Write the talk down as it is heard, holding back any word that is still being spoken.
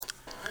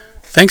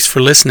Thanks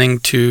for listening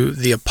to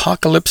the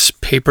Apocalypse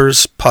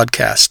Papers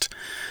podcast.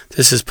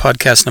 This is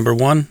podcast number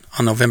 1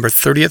 on November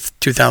 30th,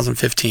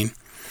 2015.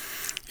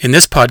 In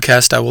this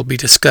podcast, I will be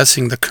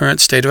discussing the current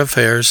state of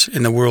affairs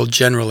in the world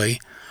generally,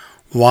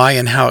 why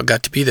and how it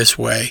got to be this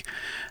way,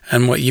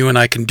 and what you and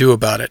I can do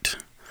about it.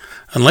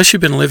 Unless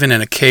you've been living in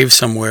a cave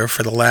somewhere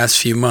for the last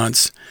few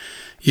months,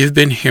 you've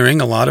been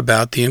hearing a lot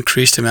about the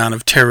increased amount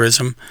of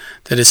terrorism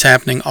that is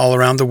happening all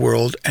around the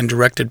world and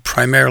directed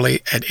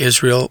primarily at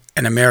Israel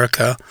and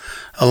America,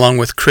 along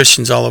with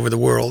Christians all over the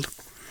world.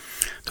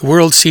 The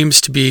world seems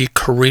to be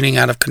careening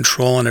out of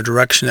control in a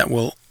direction that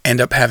will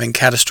end up having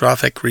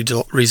catastrophic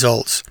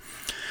results.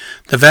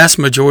 The vast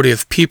majority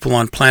of people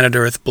on planet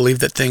Earth believe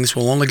that things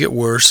will only get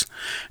worse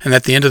and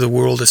that the end of the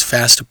world is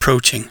fast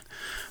approaching.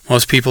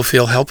 Most people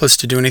feel helpless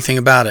to do anything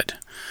about it.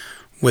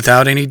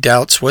 Without any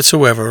doubts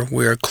whatsoever,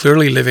 we are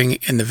clearly living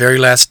in the very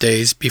last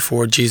days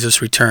before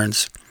Jesus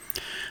returns.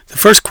 The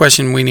first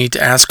question we need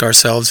to ask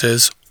ourselves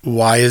is,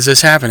 why is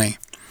this happening?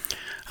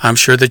 I'm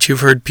sure that you've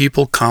heard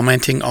people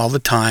commenting all the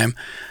time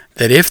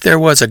that if there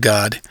was a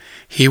God,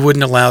 He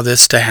wouldn't allow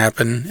this to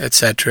happen,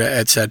 etc.,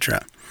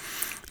 etc.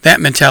 That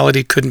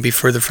mentality couldn't be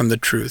further from the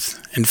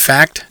truth. In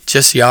fact,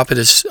 just the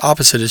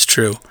opposite is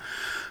true.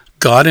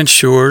 God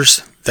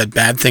ensures that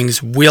bad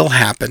things will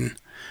happen,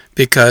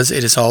 because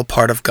it is all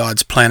part of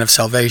God's plan of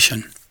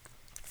salvation.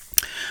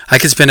 I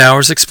could spend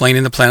hours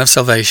explaining the plan of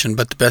salvation,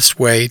 but the best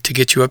way to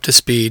get you up to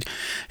speed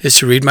is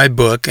to read my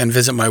book and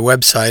visit my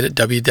website at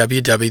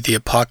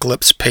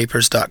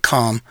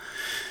www.theapocalypsepapers.com.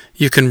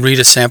 You can read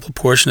a sample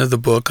portion of the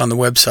book on the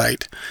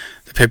website.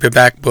 The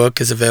paperback book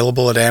is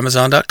available at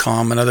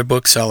Amazon.com and other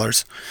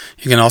booksellers.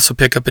 You can also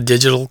pick up a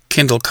digital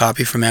Kindle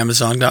copy from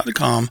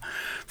Amazon.com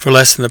for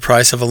less than the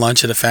price of a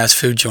lunch at a fast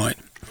food joint.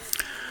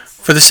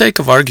 For the sake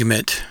of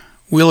argument,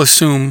 we'll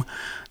assume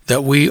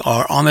that we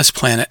are on this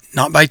planet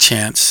not by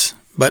chance,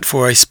 but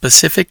for a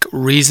specific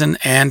reason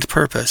and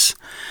purpose.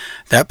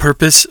 That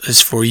purpose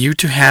is for you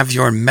to have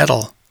your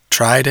mettle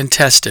tried and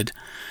tested.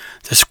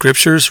 The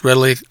Scriptures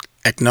readily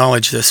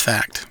acknowledge this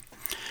fact.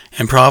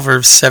 In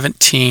Proverbs chapter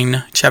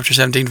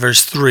 17,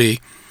 verse 3,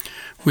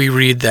 we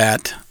read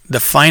that the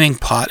fining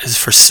pot is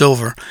for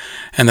silver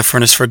and the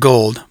furnace for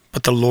gold,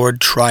 but the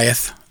Lord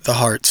trieth the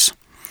hearts.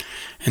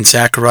 In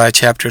Zechariah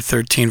chapter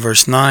 13,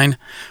 verse 9,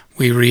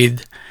 we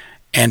read,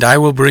 "And I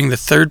will bring the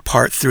third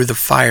part through the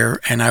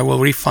fire, and I will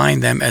refine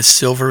them as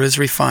silver is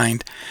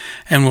refined,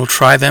 and will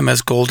try them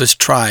as gold is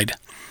tried.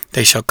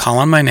 They shall call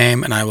on my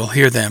name, and I will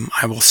hear them.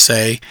 I will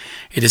say,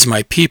 It is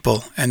my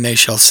people, and they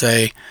shall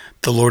say,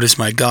 The Lord is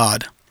my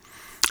God."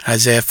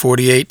 Isaiah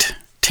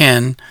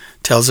 48:10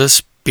 tells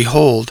us,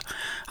 "Behold,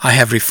 I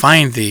have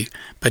refined thee,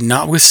 but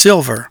not with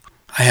silver.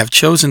 I have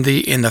chosen thee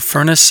in the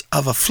furnace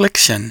of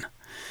affliction."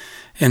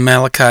 In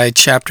Malachi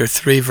chapter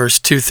 3, verse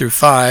 2 through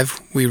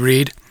 5, we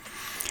read,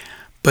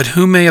 "But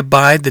who may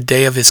abide the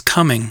day of his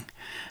coming?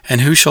 And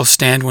who shall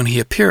stand when he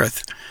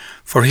appeareth?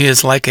 For he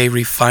is like a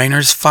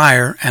refiner's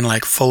fire, and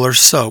like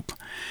fuller's soap.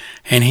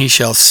 And he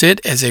shall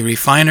sit as a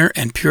refiner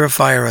and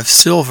purifier of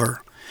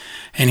silver.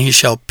 And he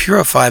shall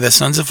purify the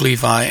sons of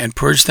Levi, and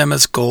purge them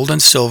as gold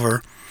and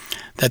silver,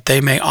 that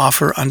they may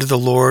offer unto the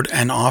Lord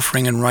an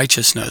offering in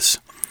righteousness.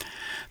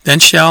 Then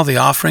shall the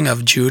offering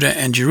of Judah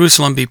and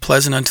Jerusalem be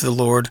pleasant unto the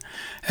Lord,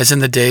 as in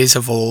the days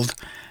of old,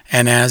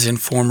 and as in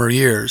former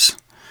years.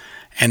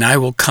 And I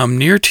will come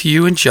near to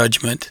you in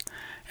judgment,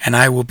 and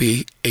I will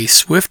be a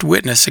swift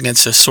witness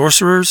against the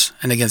sorcerers,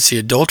 and against the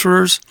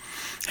adulterers,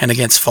 and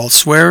against false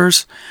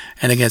swearers,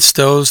 and against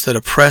those that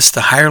oppress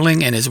the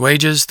hireling and his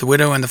wages, the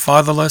widow and the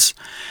fatherless,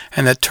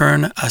 and that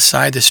turn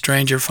aside the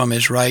stranger from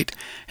his right,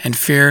 and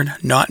fear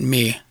not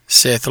me,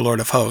 saith the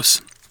Lord of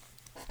hosts."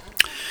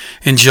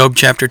 In Job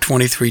chapter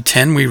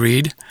 23:10 we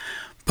read,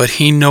 "But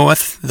he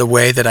knoweth the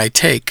way that I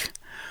take.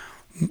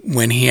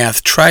 When he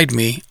hath tried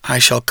me, I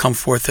shall come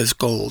forth as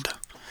gold."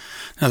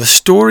 Now the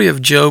story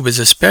of Job is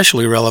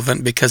especially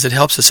relevant because it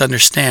helps us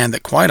understand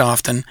that quite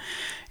often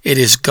it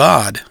is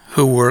God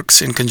who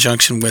works in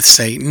conjunction with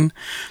Satan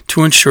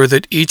to ensure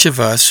that each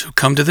of us who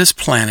come to this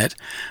planet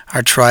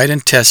are tried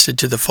and tested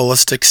to the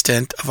fullest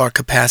extent of our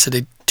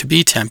capacity to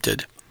be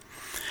tempted.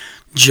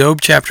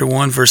 Job chapter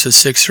 1 verses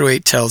 6 through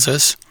 8 tells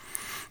us,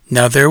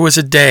 "Now there was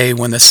a day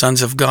when the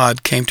sons of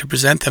God came to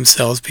present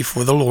themselves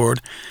before the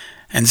Lord,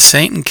 and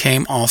Satan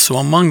came also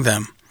among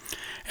them.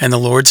 And the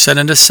Lord said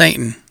unto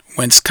Satan,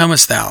 Whence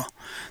comest thou?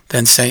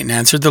 Then Satan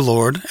answered the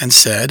Lord, and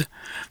said,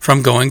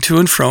 From going to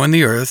and fro in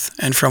the earth,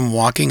 and from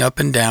walking up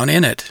and down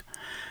in it.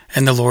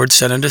 And the Lord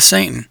said unto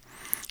Satan,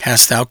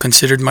 Hast thou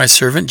considered my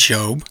servant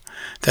Job,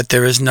 that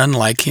there is none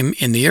like him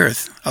in the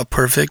earth, a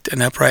perfect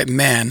and upright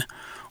man,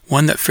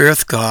 one that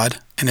feareth God,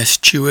 and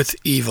escheweth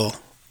evil?"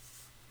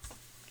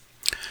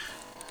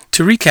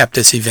 To recap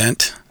this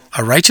event,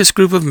 a righteous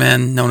group of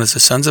men known as the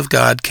sons of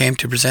God came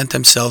to present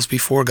themselves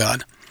before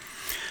God.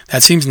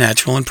 That seems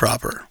natural and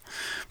proper.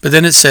 But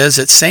then it says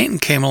that Satan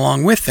came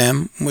along with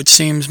them, which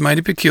seems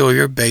mighty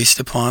peculiar based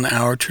upon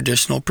our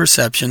traditional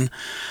perception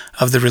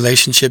of the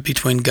relationship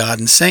between God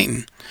and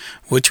Satan,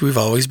 which we've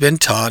always been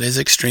taught is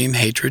extreme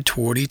hatred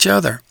toward each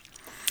other.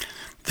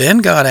 Then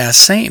God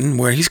asks Satan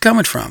where he's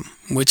coming from,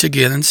 which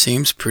again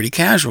seems pretty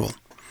casual.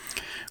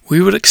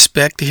 We would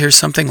expect to hear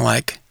something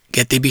like,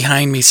 "Get thee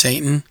behind me,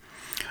 Satan,"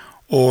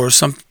 or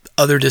some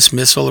other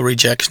dismissal or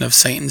rejection of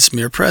Satan's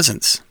mere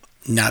presence.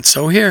 Not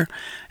so here,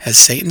 as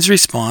Satan's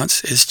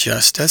response is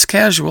just as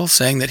casual,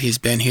 saying that he's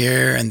been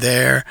here and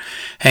there,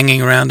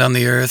 hanging around on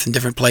the earth in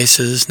different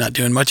places, not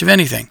doing much of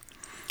anything.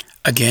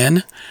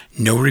 Again,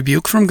 no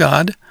rebuke from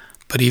God,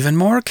 but even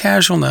more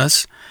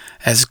casualness,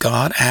 as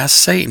God asks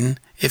Satan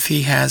if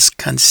he has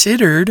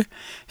considered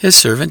his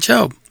servant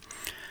Job.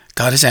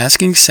 God is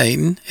asking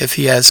Satan if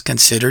he has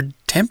considered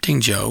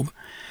tempting Job,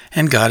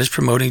 and God is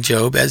promoting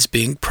Job as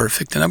being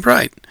perfect and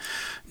upright.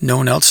 No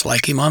one else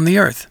like him on the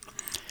earth.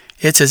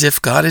 It's as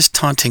if God is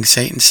taunting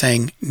Satan,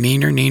 saying,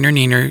 "Neener, neener,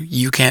 neener,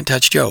 you can't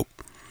touch Job."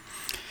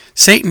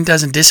 Satan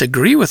doesn't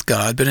disagree with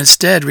God, but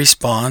instead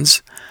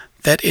responds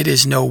that it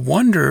is no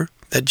wonder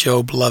that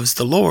Job loves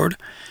the Lord,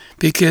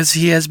 because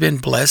he has been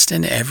blessed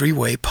in every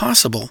way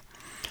possible.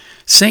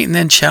 Satan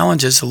then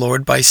challenges the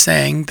Lord by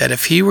saying that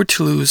if he were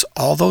to lose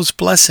all those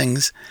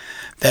blessings,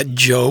 that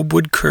Job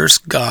would curse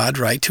God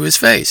right to his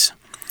face.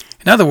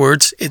 In other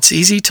words, it's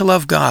easy to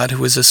love God,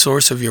 who is the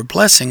source of your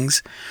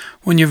blessings,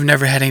 when you've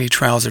never had any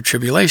trials or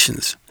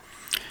tribulations.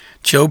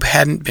 Job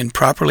hadn't been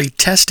properly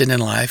tested in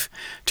life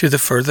to the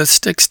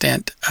furthest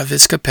extent of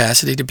his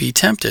capacity to be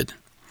tempted.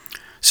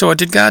 So what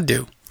did God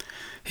do?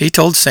 He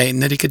told Satan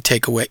that he could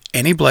take away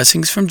any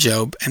blessings from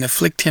Job and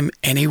afflict him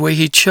any way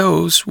he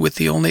chose, with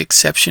the only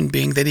exception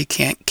being that he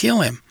can't kill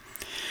him.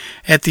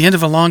 At the end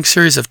of a long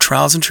series of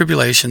trials and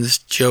tribulations,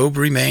 Job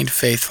remained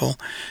faithful,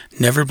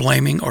 never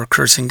blaming or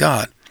cursing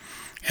God.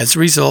 As a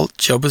result,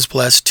 Job was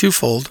blessed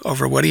twofold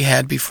over what he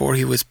had before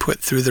he was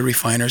put through the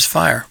refiner's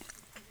fire.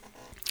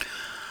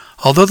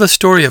 Although the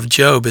story of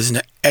Job is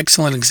an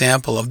excellent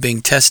example of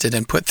being tested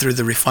and put through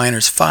the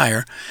refiner's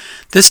fire,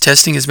 this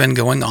testing has been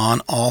going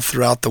on all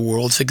throughout the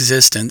world's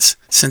existence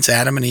since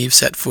Adam and Eve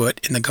set foot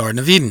in the Garden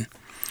of Eden.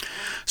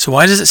 So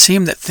why does it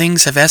seem that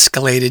things have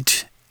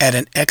escalated at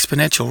an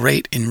exponential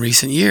rate in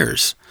recent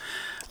years?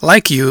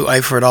 Like you,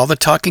 I've heard all the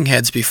talking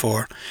heads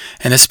before,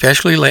 and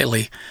especially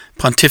lately,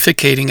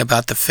 pontificating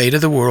about the fate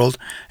of the world,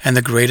 and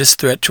the greatest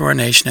threat to our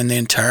nation and the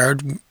entire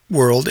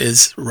world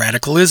is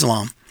radical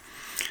Islam.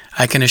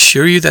 I can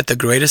assure you that the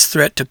greatest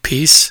threat to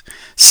peace,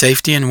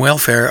 safety, and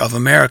welfare of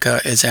America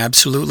is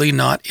absolutely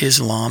not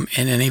Islam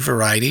in any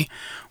variety,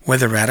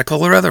 whether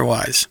radical or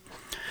otherwise.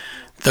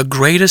 The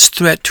greatest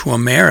threat to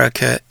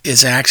America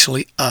is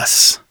actually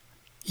us,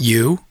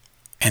 you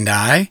and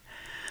I,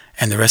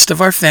 and the rest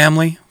of our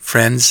family,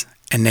 friends,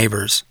 and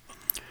neighbors.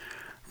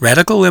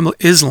 Radical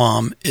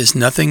Islam is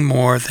nothing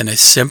more than a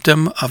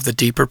symptom of the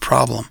deeper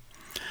problem.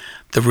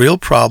 The real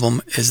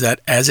problem is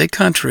that as a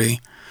country,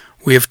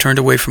 we have turned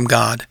away from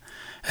God.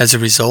 As a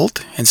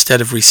result, instead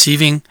of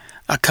receiving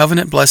a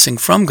covenant blessing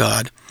from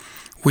God,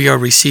 we are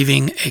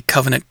receiving a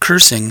covenant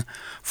cursing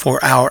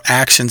for our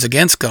actions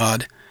against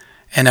God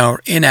and our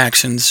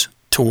inactions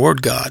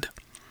toward God.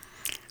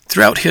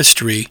 Throughout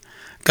history,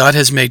 God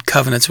has made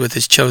covenants with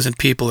his chosen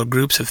people or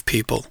groups of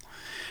people.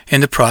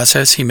 In the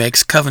process, he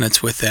makes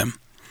covenants with them.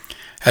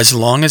 As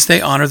long as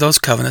they honor those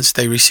covenants,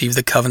 they receive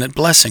the covenant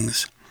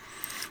blessings.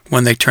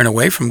 When they turn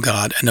away from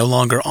God and no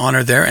longer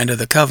honor their end of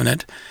the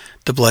covenant,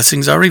 the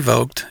blessings are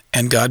revoked,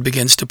 and God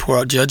begins to pour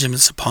out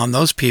judgments upon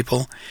those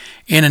people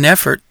in an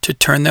effort to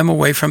turn them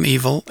away from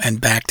evil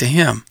and back to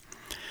him.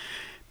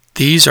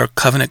 These are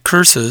covenant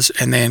curses,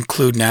 and they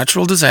include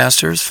natural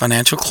disasters,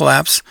 financial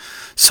collapse,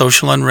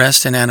 social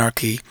unrest, and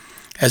anarchy,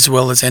 as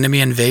well as enemy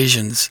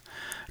invasions.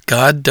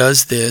 God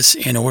does this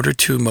in order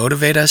to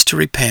motivate us to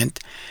repent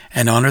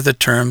and honor the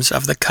terms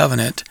of the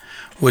covenant,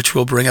 which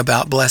will bring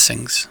about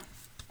blessings.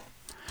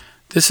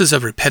 This is a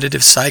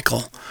repetitive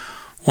cycle,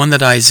 one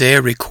that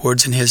Isaiah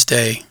records in his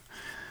day.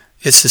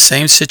 It's the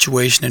same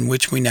situation in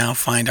which we now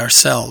find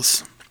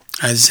ourselves.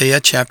 Isaiah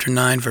chapter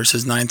 9,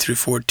 verses 9 through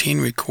 14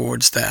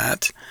 records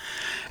that,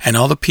 "And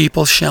all the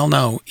people shall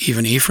know,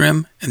 even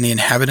Ephraim and the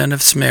inhabitant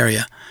of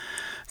Samaria,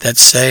 that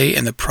say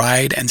in the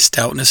pride and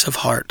stoutness of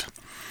heart,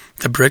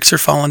 the bricks are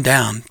fallen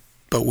down,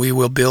 but we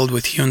will build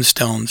with hewn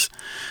stones.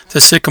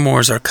 The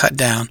sycamores are cut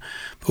down,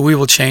 but we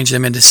will change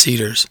them into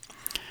cedars.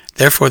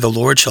 Therefore the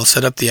Lord shall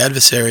set up the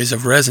adversaries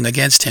of Rezin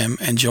against him,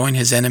 and join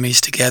his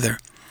enemies together,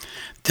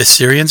 the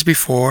Syrians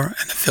before,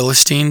 and the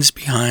Philistines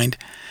behind,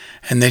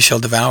 and they shall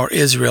devour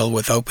Israel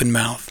with open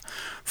mouth.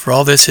 For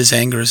all this his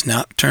anger is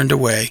not turned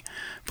away,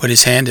 but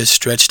his hand is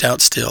stretched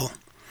out still.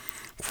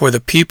 For the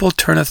people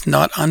turneth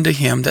not unto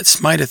him that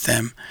smiteth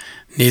them,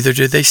 neither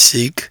do they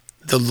seek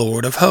the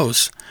Lord of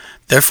hosts.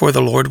 Therefore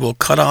the Lord will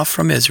cut off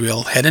from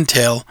Israel head and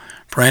tail,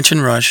 branch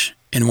and rush,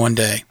 in one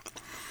day."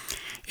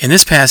 In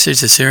this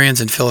passage, the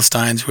Syrians and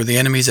Philistines were the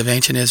enemies of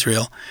ancient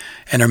Israel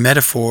and are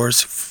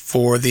metaphors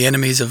for the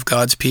enemies of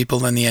God's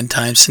people in the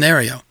end-time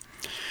scenario.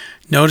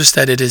 Notice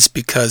that it is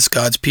because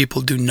God's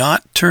people do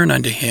not turn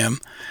unto him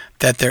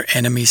that their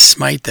enemies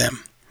smite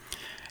them.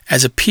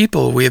 As a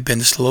people, we have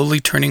been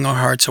slowly turning our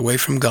hearts away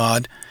from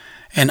God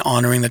and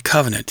honoring the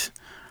covenant.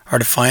 Our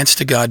defiance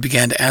to God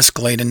began to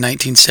escalate in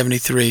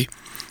 1973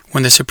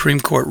 when the Supreme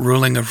Court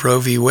ruling of Roe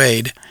v.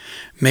 Wade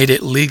made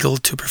it legal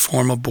to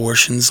perform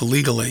abortions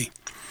legally.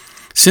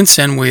 Since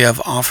then, we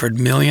have offered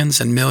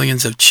millions and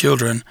millions of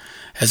children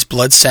as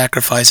blood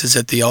sacrifices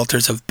at the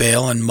altars of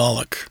Baal and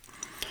Moloch.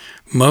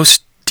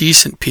 Most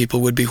decent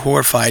people would be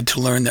horrified to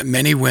learn that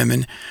many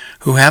women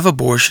who have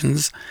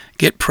abortions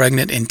get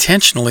pregnant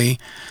intentionally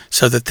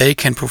so that they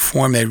can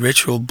perform a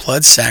ritual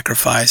blood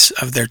sacrifice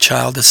of their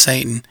child to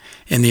Satan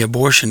in the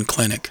abortion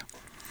clinic.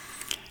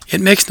 It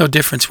makes no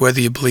difference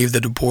whether you believe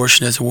that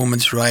abortion is a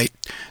woman's right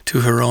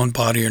to her own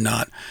body or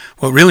not.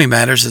 What really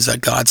matters is that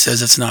God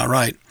says it's not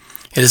right.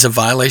 It is a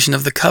violation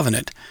of the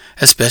covenant,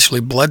 especially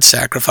blood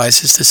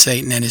sacrifices to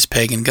Satan and his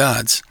pagan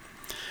gods.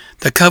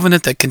 The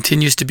covenant that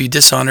continues to be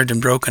dishonored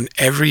and broken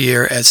every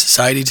year as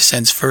society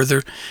descends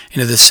further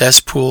into the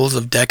cesspools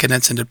of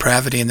decadence and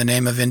depravity in the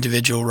name of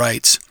individual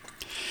rights.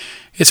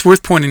 It's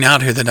worth pointing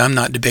out here that I'm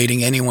not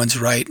debating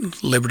anyone's right,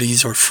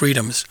 liberties, or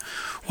freedoms.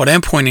 What I'm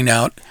pointing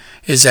out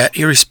is that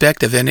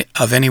irrespective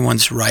of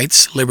anyone's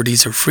rights,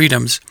 liberties, or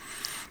freedoms,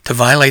 to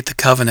violate the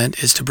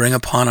covenant is to bring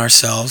upon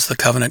ourselves the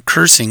covenant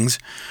cursings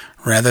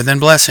rather than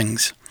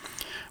blessings.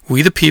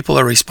 We the people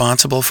are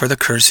responsible for the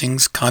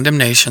cursings,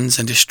 condemnations,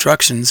 and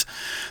destructions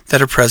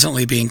that are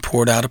presently being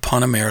poured out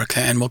upon America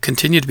and will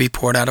continue to be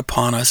poured out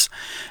upon us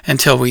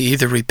until we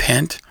either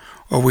repent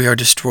or we are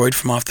destroyed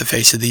from off the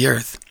face of the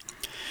earth.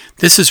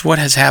 This is what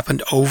has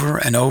happened over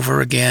and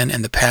over again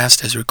in the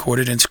past as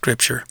recorded in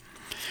Scripture.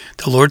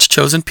 The Lord's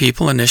chosen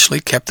people initially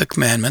kept the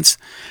commandments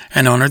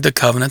and honored the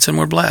covenants and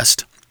were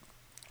blessed.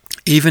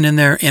 Even in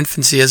their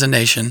infancy as a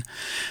nation,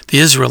 the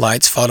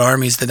Israelites fought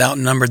armies that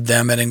outnumbered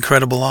them at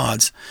incredible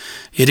odds,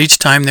 yet each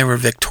time they were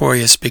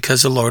victorious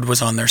because the Lord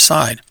was on their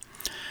side.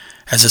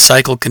 As the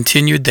cycle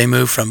continued, they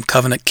moved from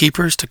covenant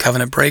keepers to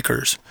covenant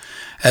breakers.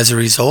 As a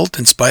result,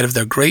 in spite of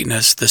their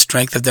greatness, the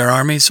strength of their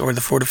armies, or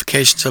the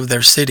fortifications of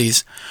their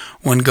cities,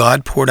 when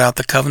God poured out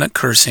the covenant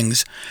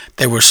cursings,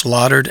 they were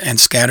slaughtered and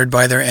scattered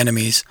by their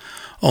enemies,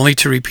 only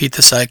to repeat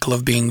the cycle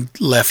of being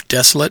left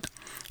desolate,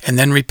 and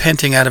then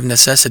repenting out of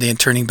necessity and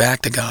turning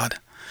back to God.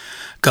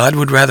 God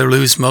would rather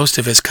lose most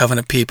of his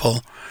covenant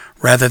people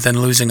rather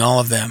than losing all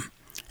of them,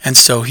 and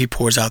so he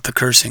pours out the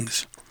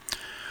cursings.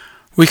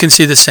 We can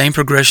see the same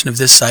progression of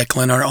this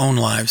cycle in our own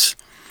lives.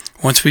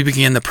 Once we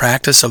begin the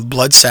practice of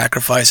blood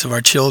sacrifice of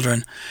our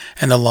children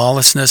and the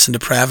lawlessness and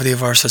depravity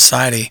of our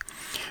society,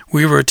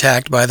 we were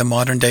attacked by the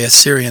modern-day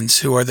Assyrians,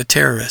 who are the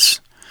terrorists.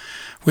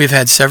 We've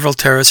had several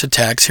terrorist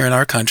attacks here in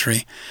our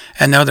country,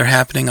 and now they're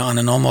happening on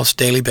an almost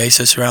daily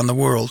basis around the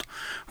world,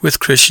 with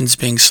Christians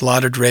being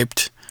slaughtered,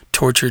 raped,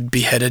 tortured,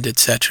 beheaded,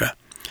 etc.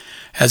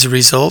 As a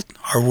result,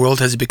 our world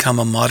has become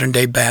a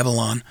modern-day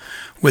Babylon,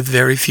 with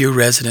very few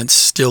residents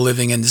still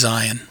living in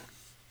Zion.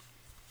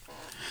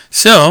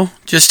 So,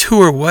 just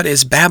who or what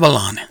is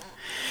Babylon?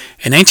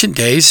 In ancient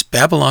days,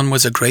 Babylon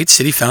was a great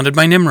city founded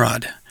by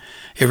Nimrod.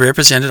 It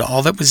represented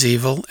all that was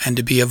evil and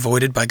to be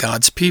avoided by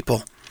God's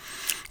people.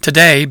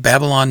 Today,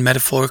 Babylon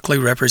metaphorically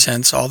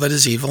represents all that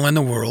is evil in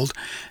the world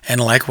and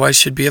likewise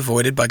should be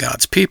avoided by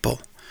God's people.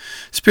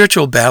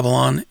 Spiritual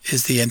Babylon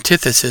is the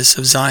antithesis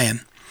of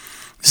Zion.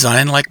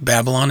 Zion, like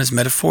Babylon, is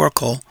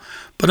metaphorical,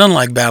 but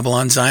unlike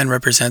Babylon, Zion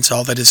represents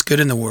all that is good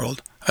in the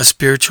world, a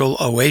spiritual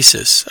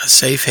oasis, a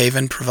safe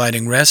haven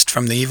providing rest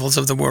from the evils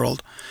of the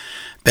world.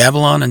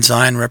 Babylon and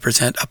Zion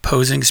represent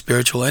opposing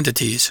spiritual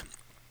entities.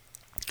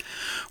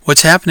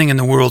 What's happening in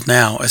the world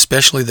now,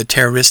 especially the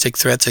terroristic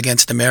threats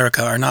against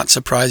America, are not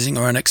surprising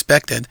or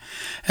unexpected,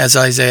 as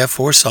Isaiah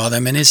foresaw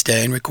them in his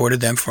day and recorded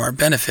them for our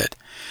benefit.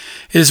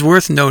 It is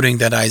worth noting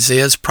that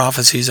Isaiah's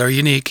prophecies are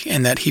unique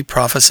in that he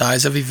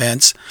prophesies of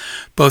events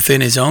both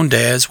in his own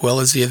day as well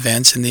as the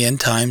events in the end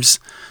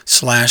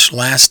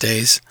times/last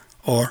days,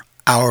 or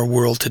our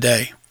world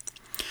today.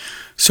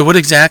 So what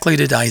exactly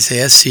did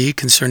Isaiah see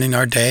concerning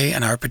our day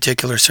and our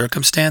particular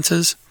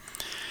circumstances?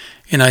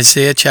 In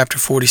Isaiah chapter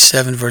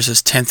 47,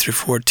 verses 10 through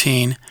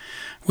 14,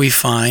 we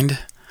find,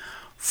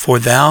 "For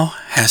thou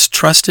hast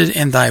trusted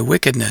in thy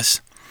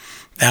wickedness.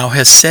 Thou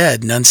hast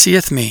said, None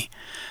seeth me.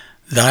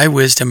 Thy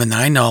wisdom and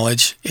thy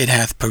knowledge, it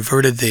hath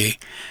perverted thee.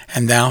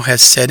 And thou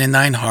hast said in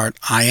thine heart,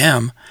 I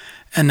am,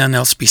 and none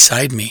else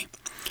beside me.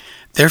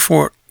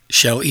 Therefore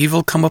shall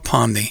evil come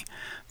upon thee.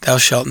 Thou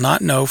shalt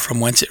not know from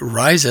whence it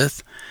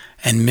riseth,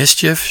 and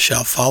mischief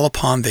shall fall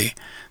upon thee.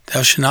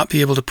 Thou shalt not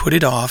be able to put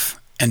it off,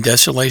 and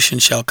desolation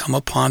shall come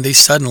upon thee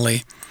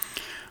suddenly,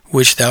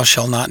 which thou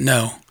shalt not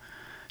know.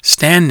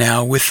 Stand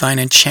now with thine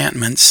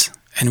enchantments,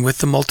 and with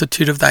the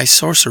multitude of thy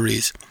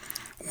sorceries,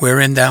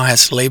 wherein thou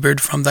hast labored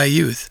from thy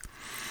youth.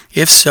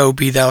 If so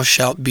be thou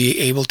shalt be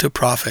able to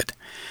profit,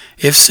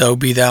 if so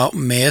be thou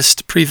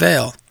mayest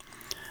prevail.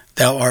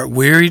 Thou art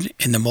wearied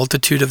in the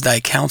multitude of thy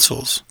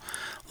counsels.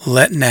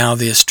 Let now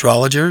the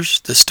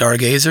astrologers, the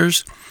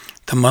stargazers,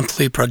 the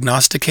monthly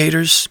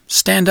prognosticators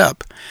stand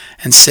up,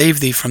 and save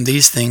thee from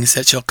these things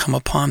that shall come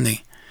upon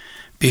thee.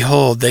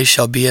 Behold, they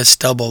shall be as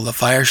stubble, the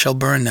fire shall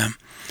burn them.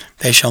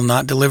 They shall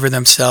not deliver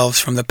themselves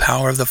from the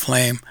power of the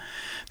flame.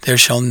 There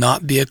shall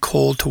not be a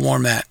coal to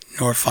warm at,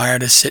 nor fire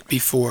to sit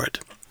before it."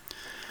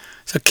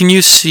 So can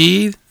you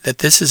see that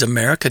this is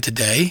America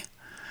today?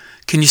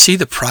 Can you see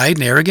the pride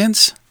and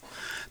arrogance?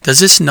 Does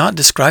this not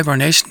describe our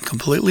nation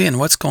completely and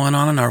what's going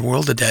on in our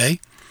world today?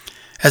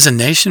 As a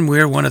nation, we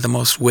are one of the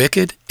most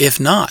wicked, if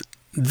not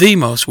the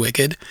most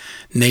wicked,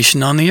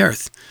 nation on the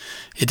earth.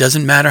 It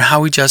doesn't matter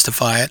how we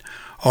justify it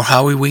or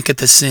how we wink at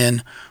the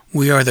sin,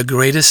 we are the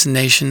greatest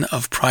nation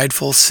of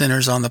prideful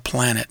sinners on the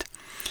planet.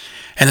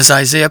 And as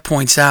Isaiah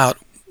points out,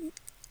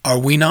 are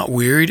we not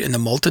wearied in the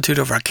multitude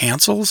of our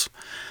councils?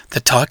 The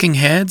talking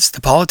heads,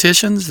 the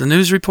politicians, the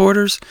news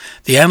reporters,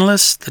 the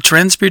analysts, the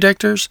trends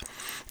predictors,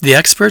 the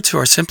experts who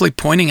are simply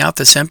pointing out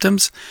the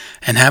symptoms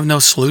and have no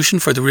solution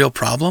for the real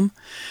problem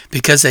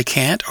because they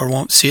can't or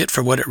won't see it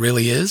for what it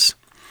really is.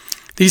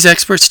 These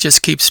experts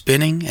just keep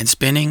spinning and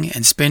spinning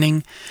and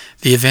spinning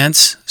the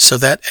events so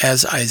that,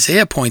 as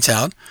Isaiah points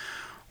out,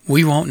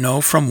 we won't know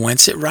from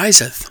whence it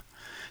riseth.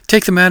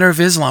 Take the matter of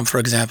Islam, for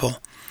example.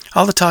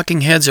 All the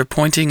talking heads are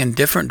pointing in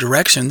different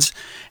directions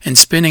and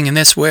spinning in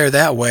this way or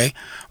that way,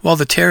 while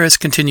the terrorists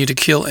continue to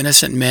kill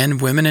innocent men,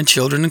 women, and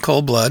children in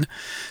cold blood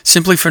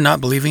simply for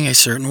not believing a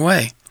certain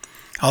way.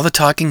 All the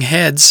talking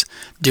heads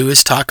do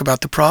is talk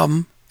about the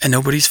problem, and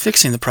nobody's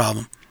fixing the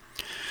problem.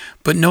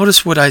 But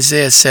notice what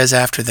Isaiah says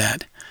after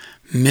that.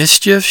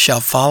 Mischief shall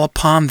fall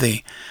upon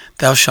thee,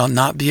 thou shalt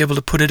not be able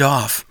to put it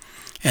off,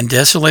 and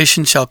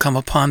desolation shall come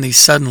upon thee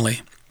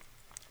suddenly.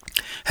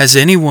 Has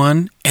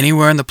anyone,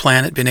 anywhere on the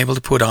planet, been able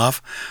to put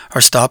off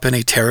or stop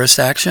any terrorist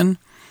action?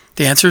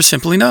 The answer is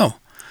simply no.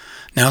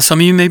 Now, some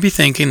of you may be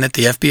thinking that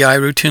the FBI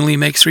routinely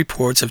makes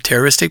reports of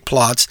terroristic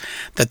plots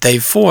that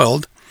they've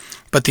foiled,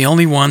 but the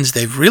only ones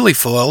they've really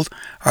foiled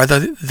are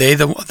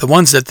the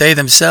ones that they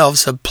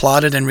themselves have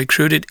plotted and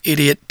recruited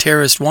idiot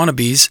terrorist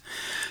wannabes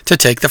to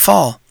take the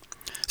fall.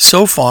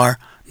 So far,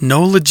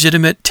 no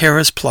legitimate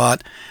terrorist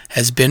plot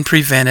has been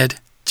prevented,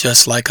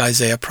 just like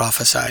Isaiah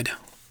prophesied.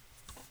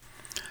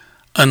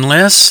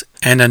 Unless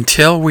and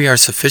until we are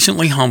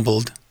sufficiently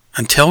humbled,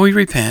 until we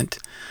repent,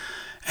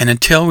 and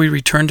until we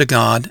return to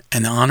God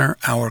and honor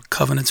our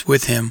covenants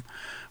with Him,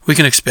 we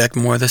can expect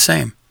more of the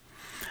same.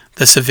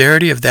 The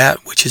severity of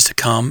that which is to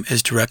come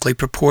is directly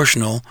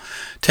proportional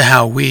to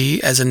how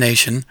we, as a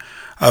nation,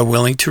 are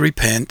willing to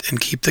repent and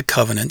keep the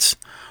covenants,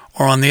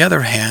 or on the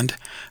other hand,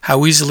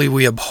 how easily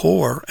we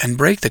abhor and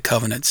break the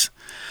covenants.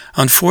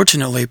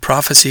 Unfortunately,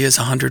 prophecy is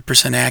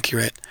 100%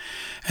 accurate,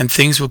 and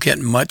things will get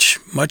much,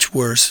 much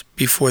worse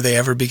before they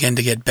ever begin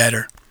to get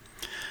better.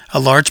 A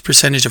large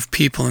percentage of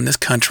people in this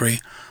country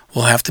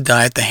will have to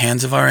die at the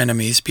hands of our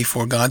enemies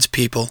before God's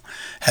people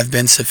have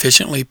been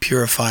sufficiently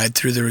purified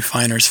through the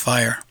refiner's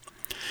fire.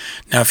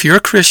 Now, if you're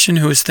a Christian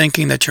who is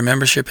thinking that your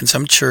membership in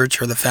some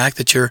church or the fact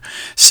that you're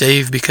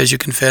saved because you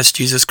confess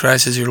Jesus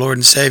Christ as your Lord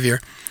and Savior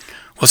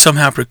will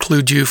somehow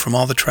preclude you from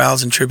all the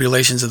trials and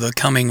tribulations of the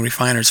coming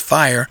refiner's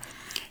fire,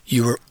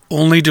 you are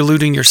only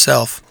deluding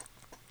yourself.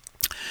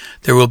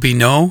 There will be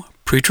no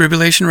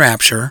pre-tribulation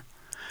rapture,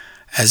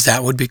 as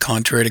that would be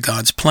contrary to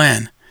God's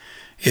plan.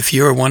 If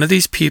you are one of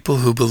these people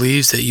who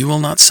believes that you will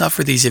not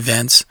suffer these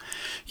events,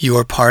 you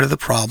are part of the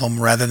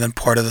problem rather than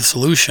part of the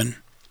solution.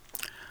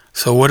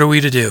 So what are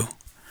we to do?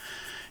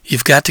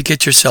 You've got to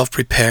get yourself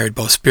prepared,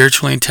 both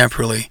spiritually and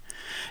temporally.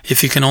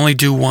 If you can only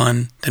do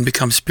one, then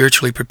become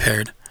spiritually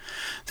prepared.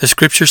 The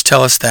Scriptures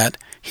tell us that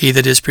he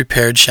that is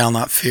prepared shall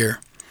not fear.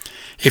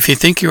 If you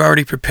think you're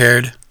already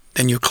prepared,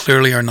 then you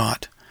clearly are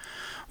not.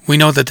 We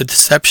know that the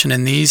deception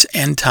in these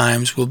end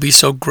times will be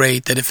so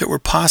great that if it were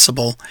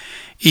possible,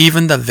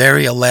 even the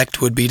very elect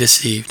would be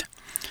deceived.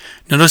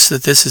 Notice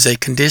that this is a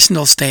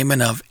conditional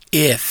statement of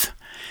if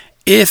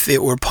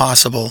it were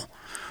possible,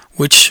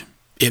 which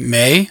it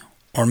may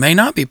or may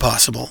not be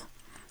possible.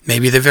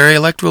 Maybe the very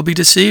elect will be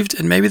deceived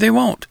and maybe they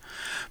won't.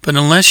 But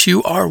unless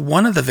you are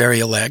one of the very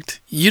elect,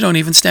 you don't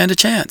even stand a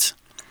chance.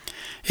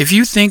 If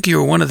you think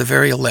you are one of the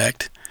very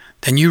elect,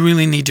 then you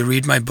really need to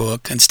read my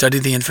book and study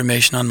the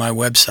information on my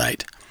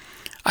website.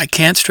 I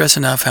can't stress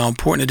enough how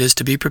important it is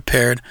to be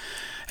prepared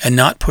and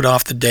not put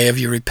off the day of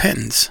your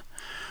repentance.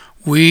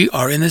 We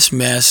are in this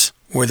mess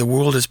where the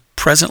world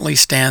presently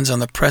stands on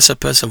the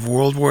precipice of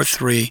World War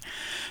III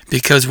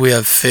because we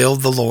have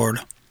failed the Lord.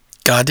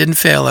 God didn't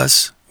fail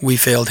us, we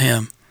failed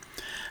Him.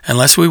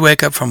 Unless we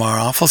wake up from our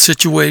awful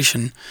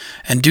situation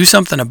and do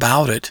something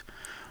about it,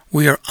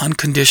 we are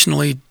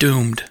unconditionally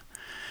doomed.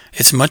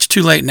 It's much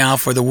too late now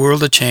for the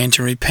world to change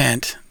and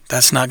repent.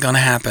 That's not going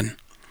to happen.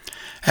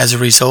 As a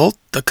result,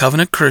 the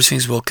covenant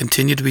cursings will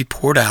continue to be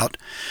poured out,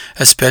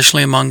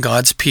 especially among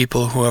God's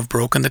people who have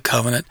broken the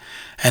covenant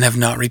and have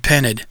not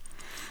repented.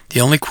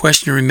 The only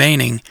question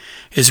remaining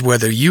is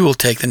whether you will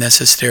take the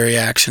necessary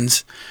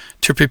actions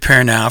to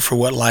prepare now for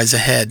what lies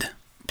ahead.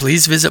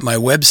 Please visit my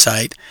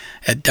website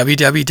at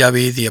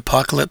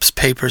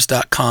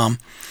www.theapocalypsepapers.com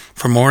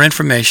for more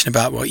information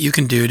about what you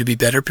can do to be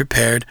better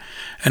prepared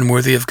and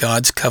worthy of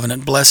God's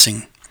covenant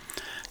blessing.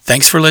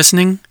 Thanks for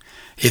listening.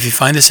 If you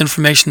find this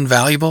information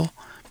valuable,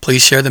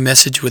 please share the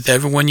message with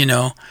everyone you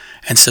know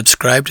and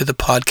subscribe to the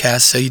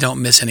podcast so you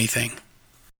don't miss anything.